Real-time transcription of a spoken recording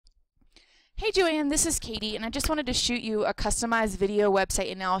Hey Joanne, this is Katie, and I just wanted to shoot you a customized video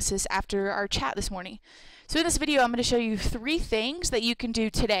website analysis after our chat this morning. So in this video, I'm going to show you 3 things that you can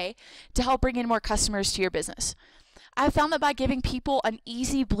do today to help bring in more customers to your business. I've found that by giving people an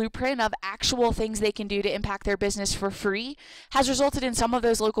easy blueprint of actual things they can do to impact their business for free has resulted in some of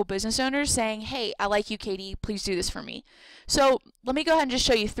those local business owners saying, hey, I like you, Katie, please do this for me. So let me go ahead and just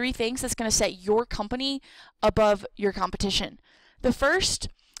show you 3 things that's going to set your company above your competition. The first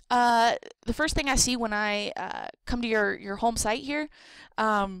thing I see when I come to your home site here,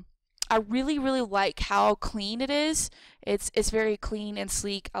 I really like how clean it is. It's very clean and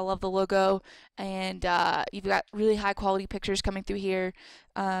sleek. I love the logo, and you've got really high quality pictures coming through here.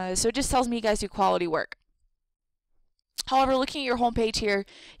 So it just tells me you guys do quality work. However, looking at your homepage here,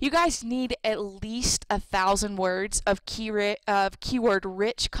 you guys need at least 1,000 words of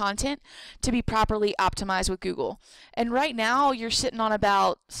keyword-rich content to be properly optimized with Google. And right now, you're sitting on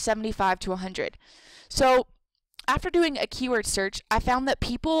about 75 to 100. So after doing a keyword search, I found that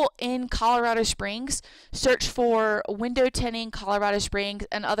people in Colorado Springs search for window tinting, Colorado Springs,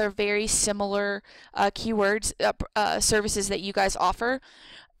 and other very similar keywords, services that you guys offer,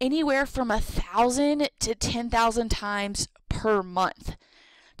 anywhere from 1,000 to 10,000 times per month.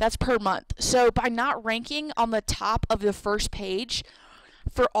 That's per month. So by not ranking on the top of the first page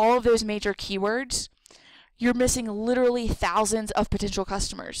for all of those major keywords, you're missing literally thousands of potential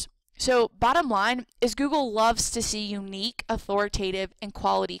customers. So bottom line is Google loves to see unique, authoritative, and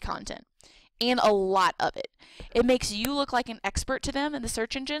quality content, and a lot of it. It makes you look like an expert to them in the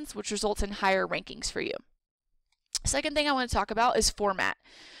search engines, which results in higher rankings for you. Second thing I want to talk about is format.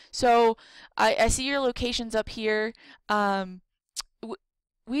 So I see your locations up here.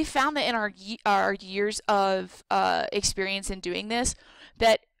 We found that in our years of experience in doing this,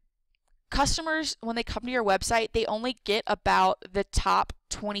 that customers, when they come to your website, they only get about the top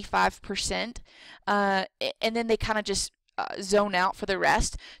 25%, and then they kind of just zone out for the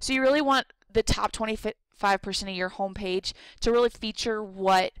rest. So you really want the top 25% of your homepage to really feature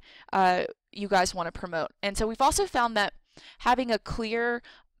what you guys want to promote. And so we've also found that having a clear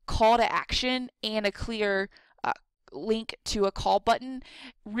call to action and a clear link to a call button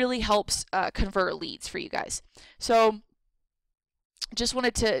really helps convert leads for you guys. So just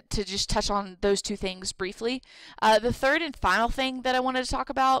wanted to just touch on those 2 things briefly. The third and final thing that I wanted to talk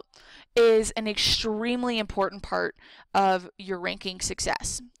about is an extremely important part of your ranking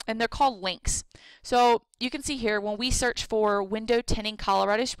success, and they're called links. So you can see here when we search for window tinting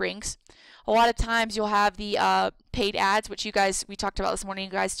Colorado Springs, a lot of times you'll have the paid ads, which we talked about this morning.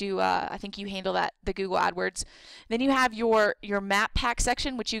 You guys do, I think you handle that, the Google AdWords. Then you have your map pack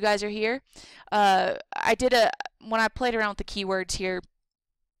section, which you guys are here. When I played around with the keywords here,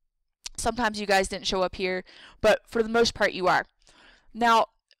 sometimes you guys didn't show up here, but for the most part you are. Now,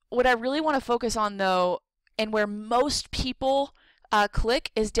 what I really want to focus on though, and where most people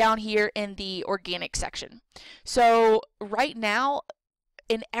click, is down here in the organic section. So right now,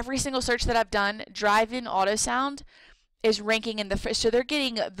 in every single search that I've done, drive-in auto sound is ranking in the first, so they're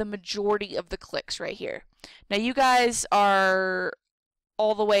getting the majority of the clicks right here. Now you guys are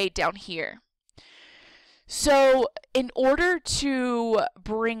all the way down here. So in order to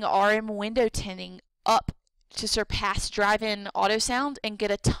bring RM window tinting up to surpass drive-in auto sound and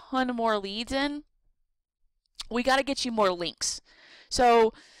get a ton more leads in, we got to get you more links.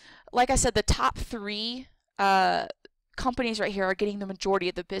 So like I said, the top 3 companies right here are getting the majority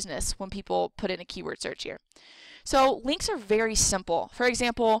of the business when people put in a keyword search here. So links are very simple. For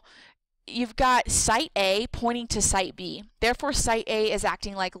example, you've got site A pointing to site B. Therefore, site A is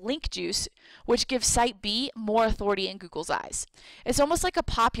acting like link juice, which gives site B more authority in Google's eyes. It's almost like a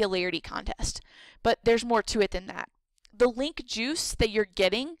popularity contest, but there's more to it than that. The link juice that you're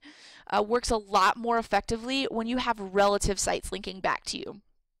getting works a lot more effectively when you have relative sites linking back to you.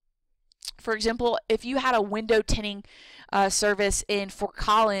 For example, if you had a window tinting service in Fort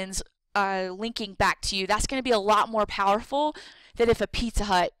Collins linking back to you, that's going to be a lot more powerful than if a Pizza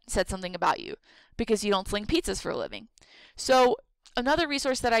Hut said something about you, because you don't sling pizzas for a living. So another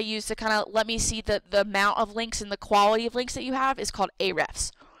resource that I use to kind of let me see the amount of links and the quality of links that you have is called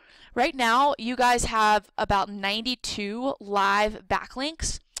Ahrefs. Right now, you guys have about 92 live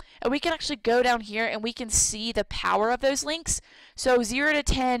backlinks. And we can actually go down here and we can see the power of those links. So 0 to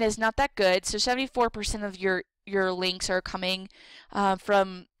 10 is not that good. So 74% of your links are coming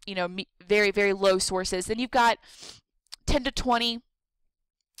from, very, very low sources. Then you've got 10 to 20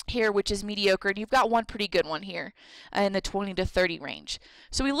 here, which is mediocre, and you've got one pretty good one here in the 20 to 30 range.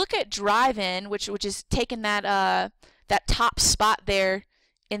 So we look at drive-in, which is taking that top spot there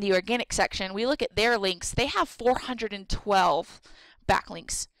in the organic section. We look at their links. They have 412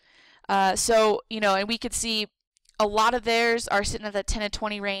 backlinks. So, and we could see a lot of theirs are sitting at the 10 to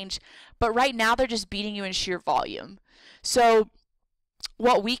 20 range, but right now they're just beating you in sheer volume. So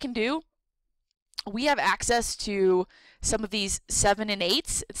what we can do, we have access to some of these 7 and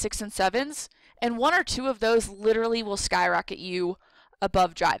 8s, 6 and 7s, and 1 or 2 of those literally will skyrocket you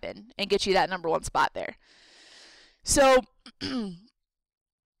above drive-in and get you that number 1 spot there. So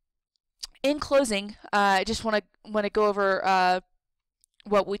in closing, I just want to go over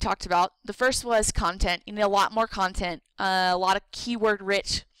what we talked about. The first was content. You need a lot more content, a lot of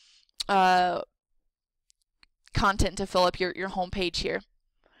keyword-rich content to fill up your homepage here.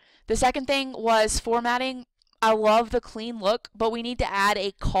 The second thing was formatting. I love the clean look, but we need to add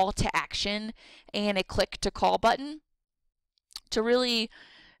a call to action and a click to call button to really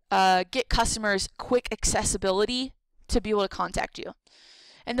get customers quick accessibility to be able to contact you.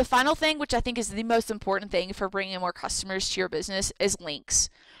 And the final thing, which I think is the most important thing for bringing more customers to your business, is links.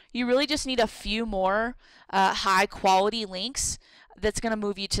 You really just need a few more high quality links that's going to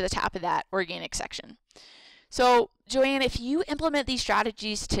move you to the top of that organic section. So Joanne, if you implement these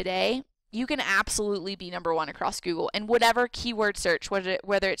strategies today, you can absolutely be number 1 across Google in whatever keyword search,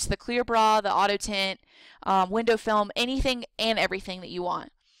 whether it's the clear bra, the auto tint, window film, anything and everything that you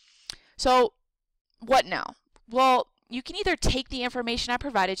want. So what now? Well, you can either take the information I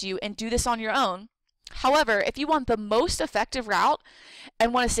provided you and do this on your own. However, if you want the most effective route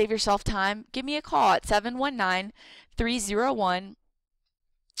and want to save yourself time, give me a call at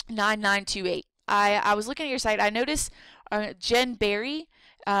 719-301-9928. I was looking at your site. I noticed Jen Berry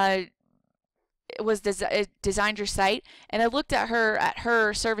designed your site, and I looked at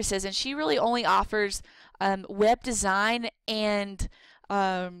her services, and she really only offers web design and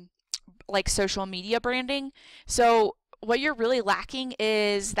like social media branding. So what you're really lacking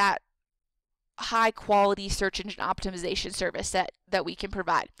is that high quality search engine optimization service that we can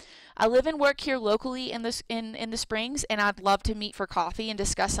provide. I live and work here locally in the Springs, and I'd love to meet for coffee and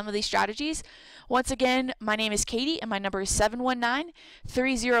discuss some of these strategies. Once again, my name is Katie and my number is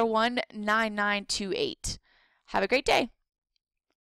 719-301-9928. Have a great day.